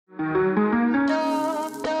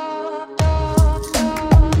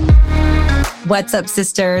What's up,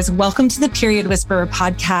 sisters? Welcome to the Period Whisperer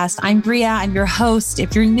podcast. I'm Bria. I'm your host.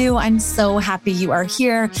 If you're new, I'm so happy you are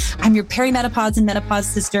here. I'm your perimenopause and menopause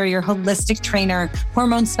sister, your holistic trainer,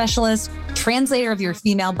 hormone specialist, translator of your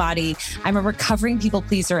female body. I'm a recovering people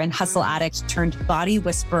pleaser and hustle addict turned body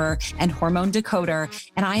whisperer and hormone decoder.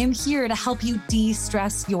 And I am here to help you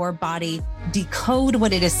de-stress your body, decode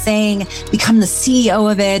what it is saying, become the CEO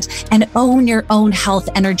of it, and own your own health,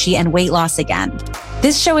 energy, and weight loss again.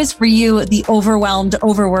 This show is for you, the overwhelmed,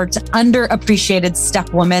 overworked, underappreciated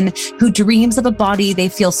step woman who dreams of a body they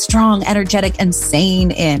feel strong, energetic, and sane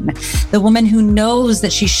in. The woman who knows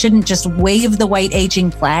that she shouldn't just wave the white aging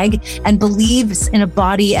flag and believes in a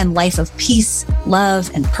body and life of peace, love,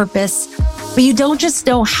 and purpose. But you don't just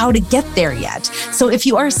know how to get there yet. So if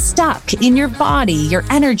you are stuck in your body, your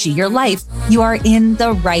energy, your life, you are in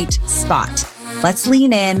the right spot. Let's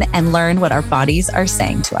lean in and learn what our bodies are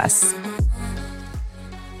saying to us.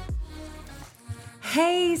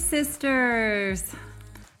 Hey, sisters.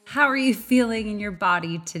 How are you feeling in your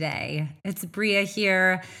body today? It's Bria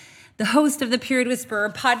here, the host of the Period Whisperer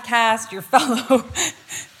podcast, your fellow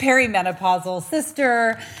perimenopausal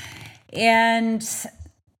sister. And,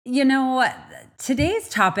 you know, today's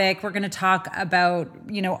topic, we're going to talk about,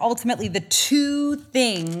 ultimately the two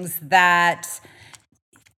things that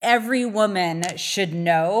every woman should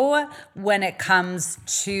know when it comes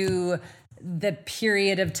to the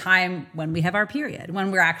period of time when we have our period, when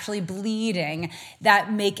we're actually bleeding,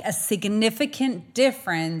 that make a significant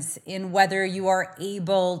difference in whether you are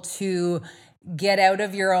able to get out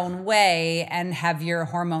of your own way and have your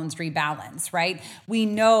hormones rebalance, right? We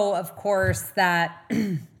know, of course, that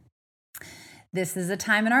this is a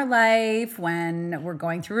time in our life when we're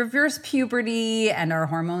going through reverse puberty and our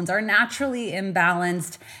hormones are naturally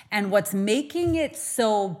imbalanced. And what's making it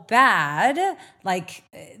so bad, like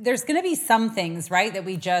there's going to be some things, right, that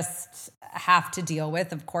we just have to deal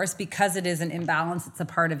with, of course, because it is an imbalance. It's a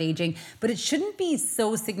part of aging, but it shouldn't be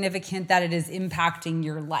so significant that it is impacting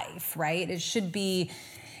your life, right? It should be,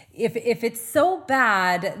 if it's so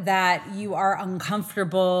bad that you are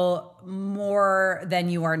uncomfortable more than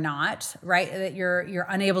you are not, right? That you're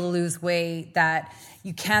unable to lose weight, that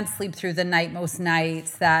you can't sleep through the night most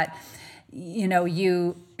nights, that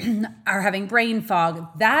you are having brain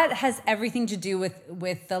fog. That has everything to do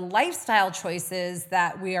with the lifestyle choices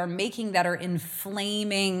that we are making that are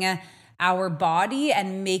inflaming our body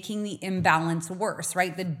and making the imbalance worse,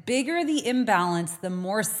 right? The bigger the imbalance, the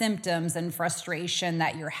more symptoms and frustration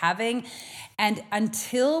that you're having. And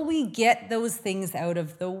until we get those things out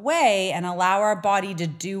of the way and allow our body to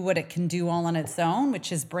do what it can do all on its own,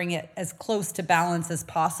 which is bring it as close to balance as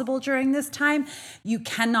possible during this time, you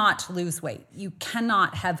cannot lose weight. You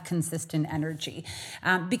cannot have consistent energy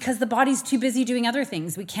because the body's too busy doing other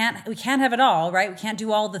things. We can't have it all, right? We can't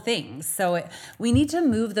do all the things. So we need to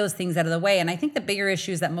move those things out of the way. And I think the bigger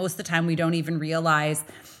issue is that most of the time we don't even realize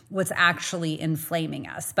what's actually inflaming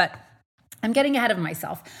us. But I'm getting ahead of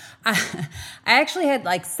myself. I actually had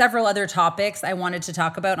like several other topics I wanted to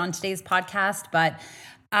talk about on today's podcast, but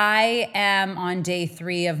I am on day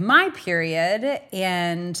 3 of my period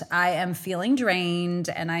and I am feeling drained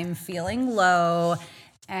and I'm feeling low.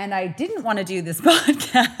 And I didn't want to do this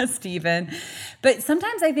podcast even, but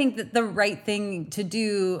sometimes I think that the right thing to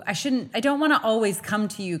do, I don't want to always come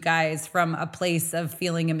to you guys from a place of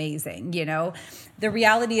feeling amazing. The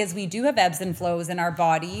reality is we do have ebbs and flows in our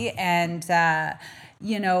body and, not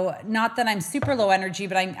that I'm super low energy,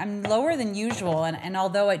 but I'm lower than usual. And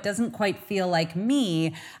although it doesn't quite feel like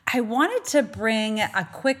me, I wanted to bring a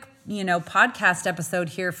quick podcast episode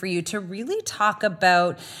here for you to really talk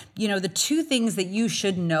about, the two things that you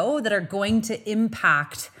should know that are going to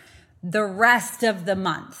impact the rest of the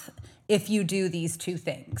month if you do these two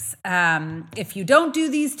things. If you don't do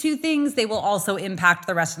these two things, they will also impact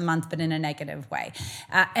the rest of the month, but in a negative way.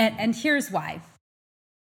 And here's why.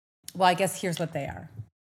 Well, I guess here's what they are.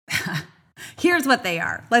 Here's what they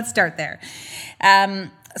are. Let's start there.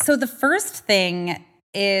 So the first thing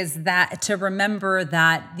is that to remember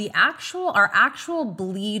that our actual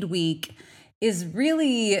bleed week is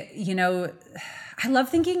really, I love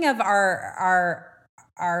thinking of our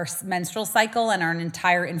menstrual cycle and our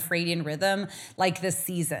entire infradian rhythm like the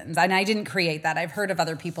seasons. And I didn't create that. I've heard of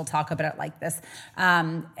other people talk about it like this.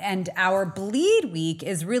 And our bleed week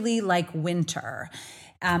is really like winter.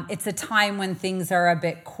 It's a time when things are a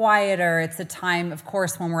bit quieter. It's a time, of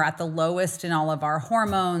course, when we're at the lowest in all of our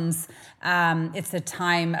hormones. It's a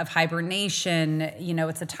time of hibernation.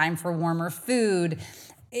 It's a time for warmer food.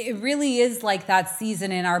 It really is like that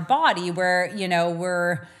season in our body where,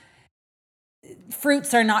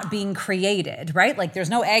 fruits are not being created, right? Like there's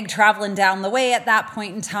no egg traveling down the way at that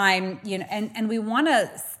point in time, and we want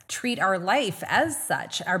to treat our life as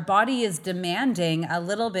such. Our body is demanding a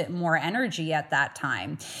little bit more energy at that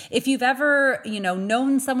time. If you've ever,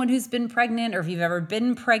 known someone who's been pregnant, or if you've ever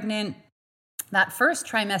been pregnant, that first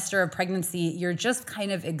trimester of pregnancy, you're just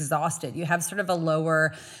kind of exhausted. You have sort of a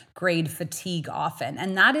lower grade fatigue often.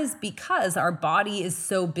 And that is because our body is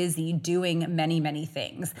so busy doing many, many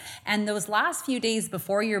things. And those last few days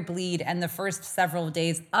before your bleed and the first several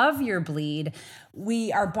days of your bleed,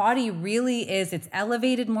 our body really it's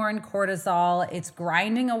elevated more in cortisol. It's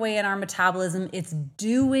grinding away at our metabolism. It's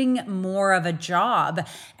doing more of a job.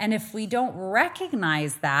 And if we don't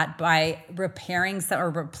recognize that by repairing or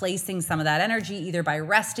replacing some of that energy, either by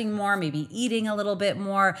resting more, maybe eating a little bit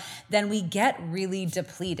more, then we get really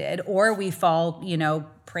depleted, or we fall,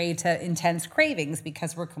 prey to intense cravings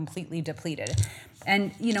because we're completely depleted.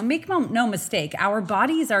 And, make no mistake, our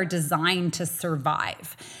bodies are designed to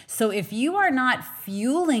survive. So if you are not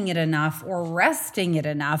fueling it enough or resting it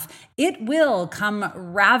enough, it will come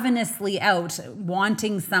ravenously out,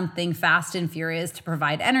 wanting something fast and furious to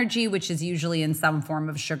provide energy, which is usually in some form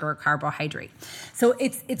of sugar or carbohydrate. So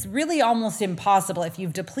it's really almost impossible. If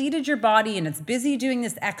you've depleted your body and it's busy doing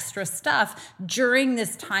this extra stuff during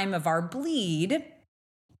this time of our bleed,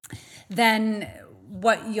 then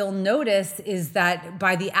what you'll notice is that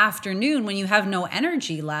by the afternoon, when you have no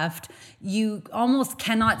energy left, you almost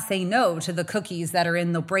cannot say no to the cookies that are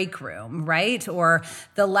in the break room, right? Or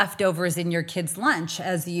the leftovers in your kid's lunch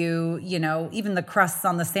as even the crusts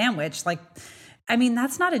on the sandwich.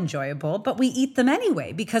 That's not enjoyable, but we eat them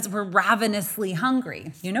anyway because we're ravenously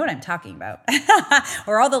hungry. You know what I'm talking about.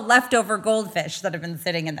 Or all the leftover goldfish that have been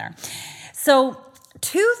sitting in there. So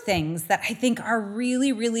two things that I think are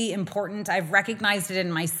really, really important. I've recognized it in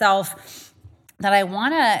myself that I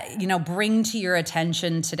want to, bring to your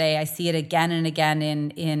attention today. I see it again and again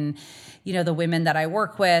in the women that I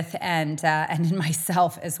work with and in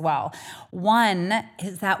myself as well. One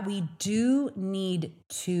is that we do need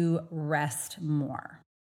to rest more.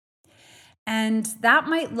 And that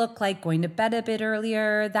might look like going to bed a bit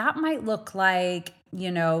earlier. That might look like,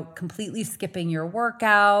 completely skipping your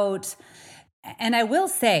workout. And I will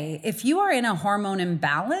say, if you are in a hormone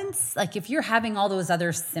imbalance, like if you're having all those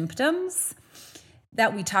other symptoms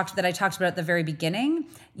that I talked about at the very beginning,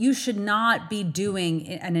 you should not be doing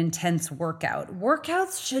an intense workout.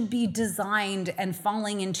 Workouts should be designed and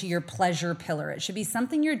falling into your pleasure pillar. It should be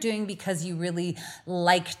something you're doing because you really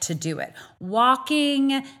like to do it.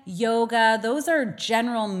 Walking, yoga, those are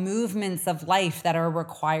general movements of life that are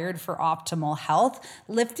required for optimal health.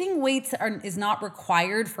 Lifting weights is not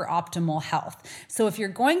required for optimal health. So if you're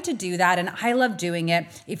going to do that, and I love doing it,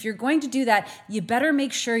 if you're going to do that, you better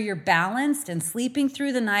make sure you're balanced and sleeping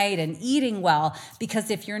through the night and eating well, because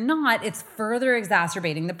if you're not, it's further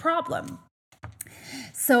exacerbating the problem.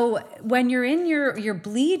 So when you're in your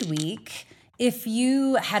bleed week, if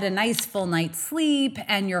you had a nice full night's sleep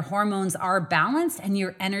and your hormones are balanced and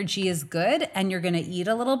your energy is good and you're going to eat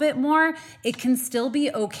a little bit more, it can still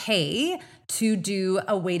be okay to do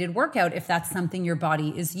a weighted workout if that's something your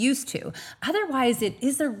body is used to. Otherwise, it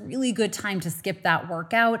is a really good time to skip that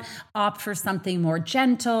workout, opt for something more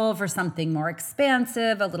gentle, for something more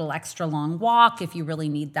expansive, a little extra long walk if you really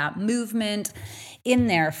need that movement in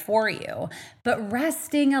there for you. But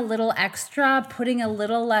resting a little extra, putting a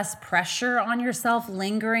little less pressure on yourself,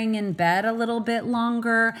 lingering in bed a little bit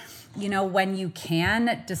longer, when you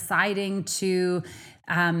can, deciding to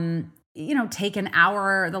take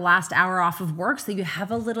the last hour off of work so you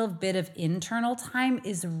have a little bit of internal time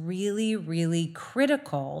is really, really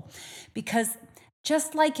critical. Because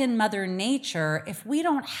just like in Mother Nature, if we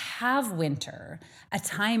don't have winter, a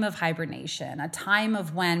time of hibernation, a time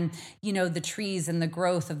of when, the trees and the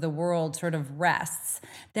growth of the world sort of rests,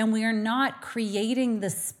 then we are not creating the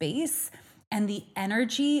space and the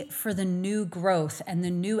energy for the new growth and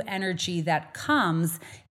the new energy that comes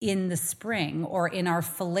in the spring or in our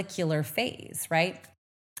follicular phase, right?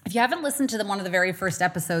 If you haven't listened to one of the very first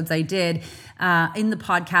episodes I did in the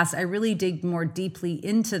podcast, I really dig more deeply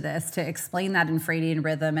into this to explain that infradian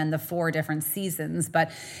rhythm and the 4 different seasons.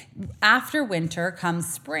 But after winter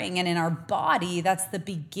comes spring, and in our body, that's the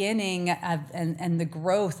beginning of and the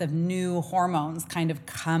growth of new hormones kind of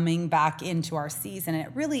coming back into our season. And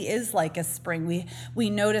it really is like a spring. We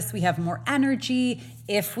notice we have more energy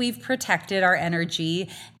if we've protected our energy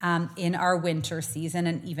in our winter season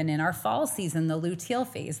and even in our fall season, the luteal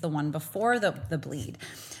phase, the one before the bleed.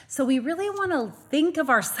 So we really want to think of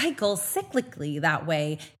our cycle cyclically that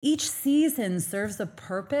way. Each season serves a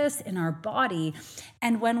purpose in our body.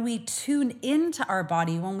 And when we tune into our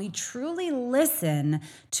body, when we truly listen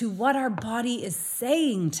to what our body is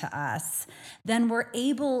saying to us, then we're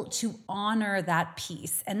able to honor that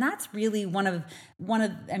piece. And that's really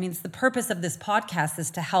it's the purpose of this podcast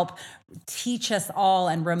is to help teach us all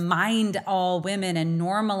and remind all women and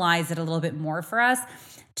normalize it a little bit more for us,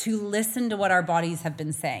 to listen to what our bodies have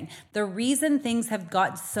been saying. The reason things have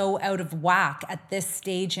got so out of whack at this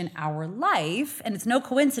stage in our life, and it's no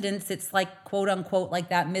coincidence, it's like quote unquote like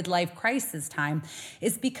that midlife crisis time,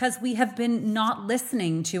 is because we have been not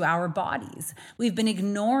listening to our bodies. We've been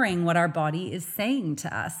ignoring what our body is saying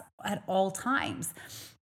to us at all times.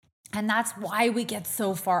 And that's why we get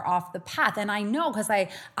so far off the path. And I know because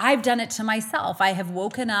I've done it to myself. I have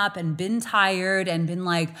woken up and been tired and been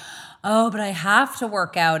like, oh, but I have to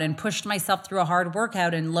work out, and pushed myself through a hard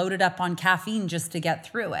workout and loaded up on caffeine just to get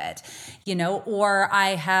through it, or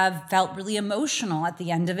I have felt really emotional at the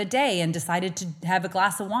end of a day and decided to have a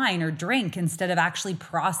glass of wine or drink instead of actually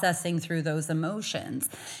processing through those emotions.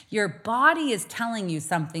 Your body is telling you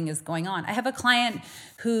something is going on. I have a client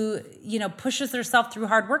who, pushes herself through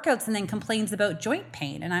hard workouts and then complains about joint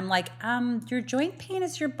pain. And I'm like, your joint pain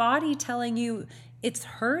is your body telling you it's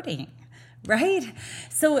hurting. Right?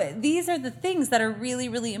 So these are the things that are really,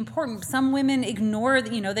 really important. Some women ignore,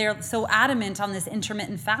 they're so adamant on this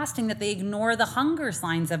intermittent fasting that they ignore the hunger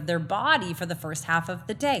signs of their body for the first half of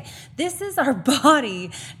the day. This is our body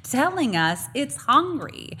telling us it's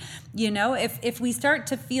hungry. If we start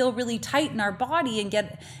to feel really tight in our body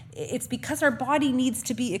it's because our body needs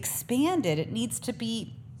to be expanded. It needs to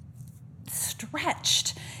be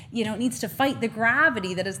stretched. It needs to fight the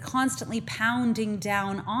gravity that is constantly pounding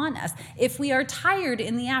down on us. If we are tired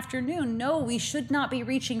in the afternoon, no, we should not be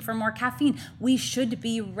reaching for more caffeine. We should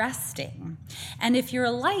be resting. And if your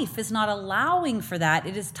life is not allowing for that,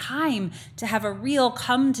 it is time to have a real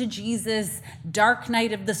come to Jesus, dark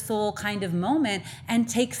night of the soul kind of moment and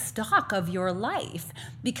take stock of your life.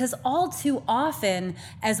 Because all too often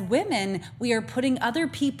as women, we are putting other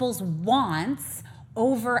people's wants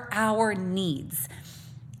over our needs.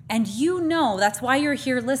 And that's why you're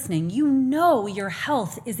here listening. Your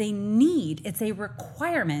health is a need. It's a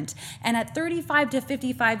requirement. And at 35 to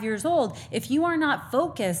 55 years old, if you are not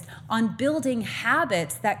focused on building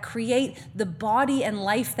habits that create the body and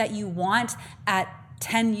life that you want at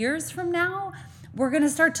 10 years from now, we're going to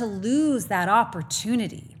start to lose that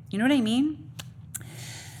opportunity. You know what I mean?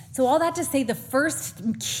 So all that to say, the first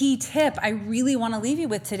key tip I really want to leave you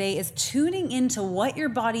with today is tuning into what your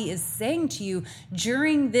body is saying to you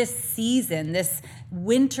during this season, this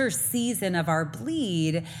winter season of our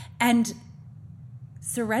bleed, and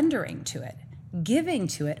surrendering to it, giving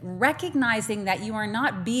to it, recognizing that you are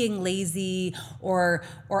not being lazy or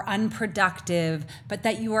unproductive, but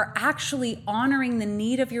that you are actually honoring the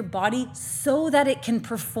need of your body so that it can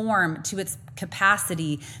perform to its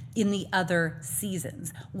capacity in the other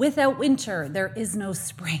seasons. Without winter, there is no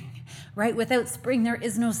spring, right? Without spring, there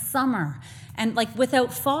is no summer. And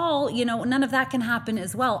without fall, none of that can happen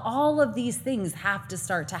as well. All of these things have to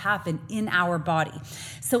start to happen in our body.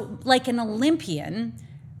 So like an Olympian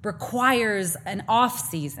requires an off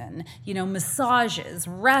season, massages,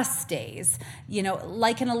 rest days,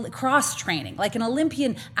 like cross training, like an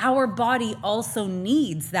Olympian, our body also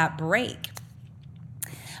needs that break.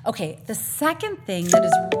 Okay, the second thing that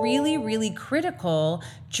is really, really critical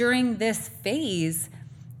during this phase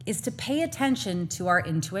is to pay attention to our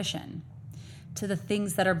intuition, to the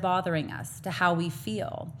things that are bothering us, to how we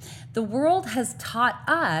feel. The world has taught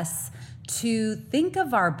us to think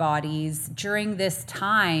of our bodies during this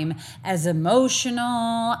time as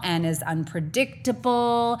emotional and as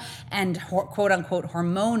unpredictable and quote unquote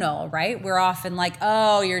hormonal, right? We're often like,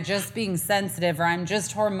 oh, you're just being sensitive, or I'm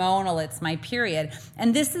just hormonal, it's my period.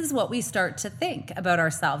 And this is what we start to think about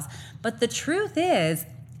ourselves. But the truth is,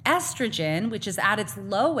 estrogen, which is at its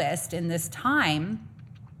lowest in this time,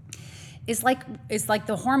 is like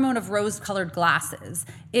the hormone of rose-colored glasses.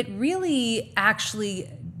 It really actually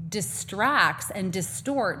distracts and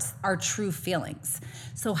distorts our true feelings.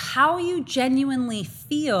 So how you genuinely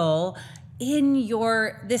feel in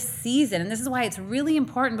this season, and this is why it's really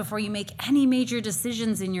important before you make any major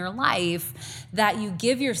decisions in your life that you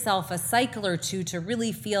give yourself a cycle or two to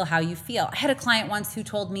really feel how you feel. I had a client once who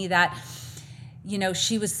told me that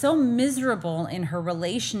she was so miserable in her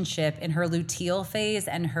relationship, in her luteal phase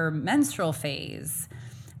and her menstrual phase,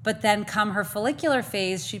 But then come her follicular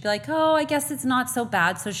phase, she'd be like, oh, I guess it's not so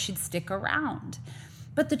bad. So she'd stick around.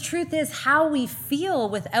 But the truth is, how we feel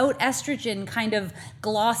without estrogen kind of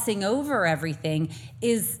glossing over everything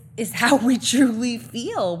is how we truly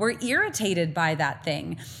feel. We're irritated by that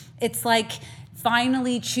thing. It's like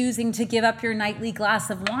finally choosing to give up your nightly glass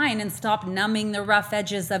of wine and stop numbing the rough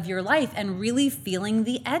edges of your life and really feeling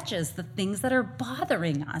the edges, the things that are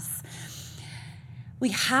bothering us. We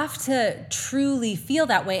have to truly feel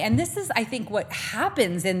that way. And this is, I think, what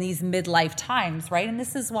happens in these midlife times, right? And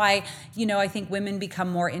this is why, I think women become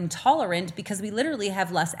more intolerant, because we literally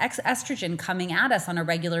have less estrogen coming at us on a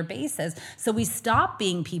regular basis. So we stop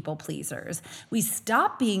being people pleasers. We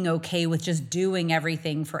stop being okay with just doing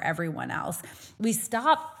everything for everyone else. We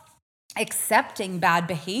stop accepting bad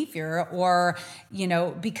behavior or,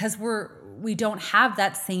 because we don't have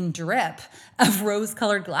that same drip of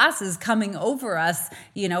rose-colored glasses coming over us,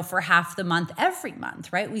 for half the month, every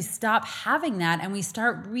month, right? We stop having that and we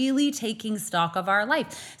start really taking stock of our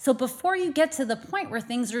life. So before you get to the point where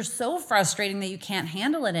things are so frustrating that you can't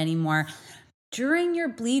handle it anymore, during your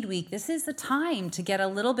bleed week, this is the time to get a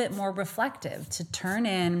little bit more reflective, to turn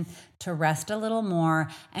in, to rest a little more,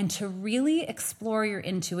 and to really explore your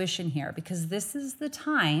intuition here, because this is the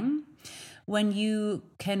time when you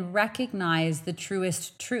can recognize the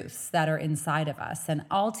truest truths that are inside of us. And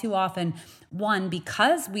all too often, one,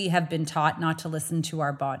 because we have been taught not to listen to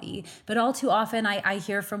our body, but all too often I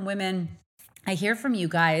hear from women, I hear from you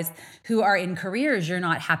guys who are in careers you're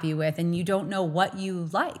not happy with and you don't know what you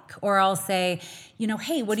like. Or I'll say,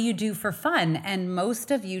 hey, what do you do for fun? And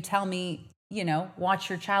most of you tell me, watch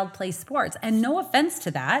your child play sports. And no offense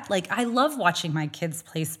to that. Like, I love watching my kids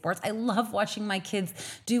play sports. I love watching my kids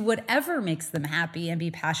do whatever makes them happy and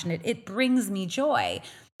be passionate. It brings me joy.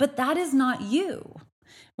 But that is not you.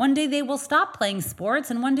 One day they will stop playing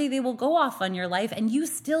sports and one day they will go off on your life, and you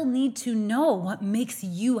still need to know what makes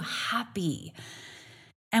you happy.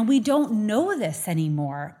 And we don't know this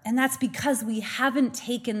anymore. And that's because we haven't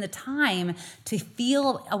taken the time to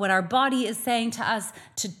feel what our body is saying to us,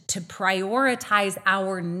 to prioritize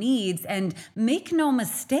our needs. And make no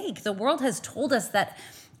mistake, the world has told us that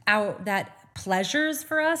that pleasures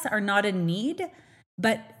for us are not a need,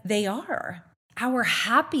 but they are. Our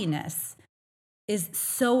happiness is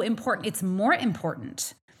so important. It's more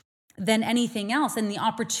important than anything else. And the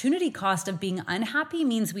opportunity cost of being unhappy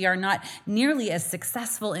means we are not nearly as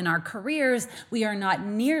successful in our careers. We are not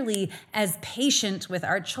nearly as patient with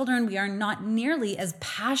our children. We are not nearly as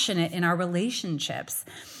passionate in our relationships.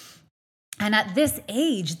 And at this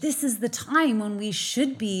age, this is the time when we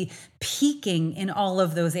should be peaking in all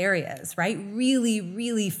of those areas, right? Really,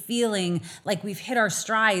 really feeling like we've hit our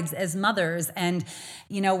strides as mothers and,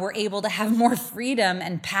 we're able to have more freedom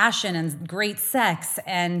and passion and great sex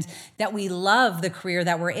and that we love the career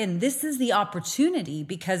that we're in. This is the opportunity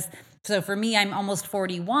because so for me, I'm almost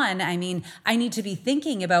 41. I need to be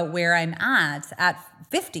thinking about where I'm at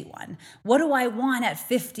 51. What do I want at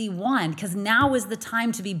 51? Because now is the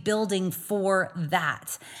time to be building for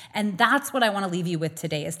that. And that's what I want to leave you with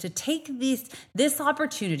today, is to take this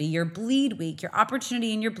opportunity, your bleed week, your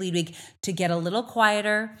opportunity in your bleed week, to get a little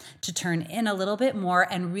quieter, to turn in a little bit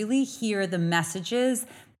more and really hear the messages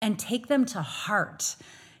and take them to heart.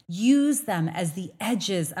 Use them as the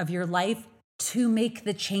edges of your life to make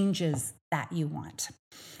the changes that you want.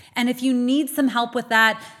 And if you need some help with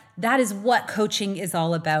that, that is what coaching is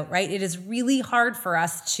all about, right? It is really hard for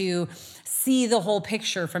us to see the whole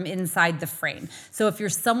picture from inside the frame. So if you're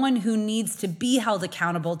someone who needs to be held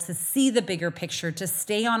accountable, to see the bigger picture, to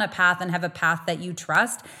stay on a path and have a path that you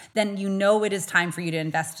trust, then it is time for you to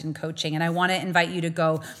invest in coaching. And I want to invite you to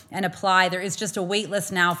go and apply. There is just a wait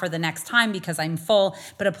list now for the next time because I'm full,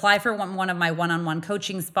 but apply for one of my one-on-one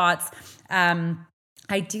coaching spots.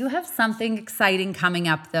 I do have something exciting coming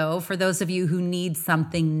up though, for those of you who need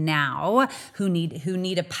something now, who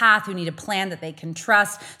need a path, who need a plan that they can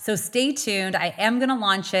trust. So stay tuned. I am going to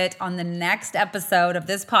launch it on the next episode of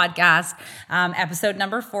this podcast, episode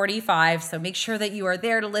number 45. So make sure that you are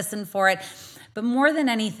there to listen for it. But more than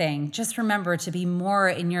anything, just remember to be more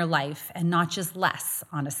in your life and not just less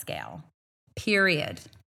on a scale. Period.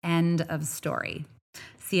 End of story.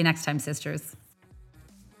 See you next time, sisters.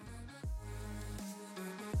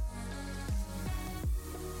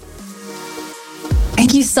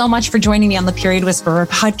 Thank you so much for joining me on the Period Whisperer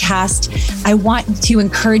podcast. I want to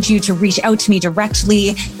encourage you to reach out to me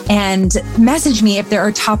directly and message me if there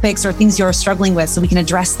are topics or things you're struggling with so we can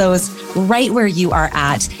address those right where you are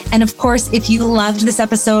at. And of course, if you loved this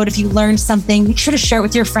episode, if you learned something, make sure to share it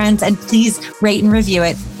with your friends and please rate and review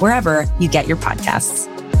it wherever you get your podcasts.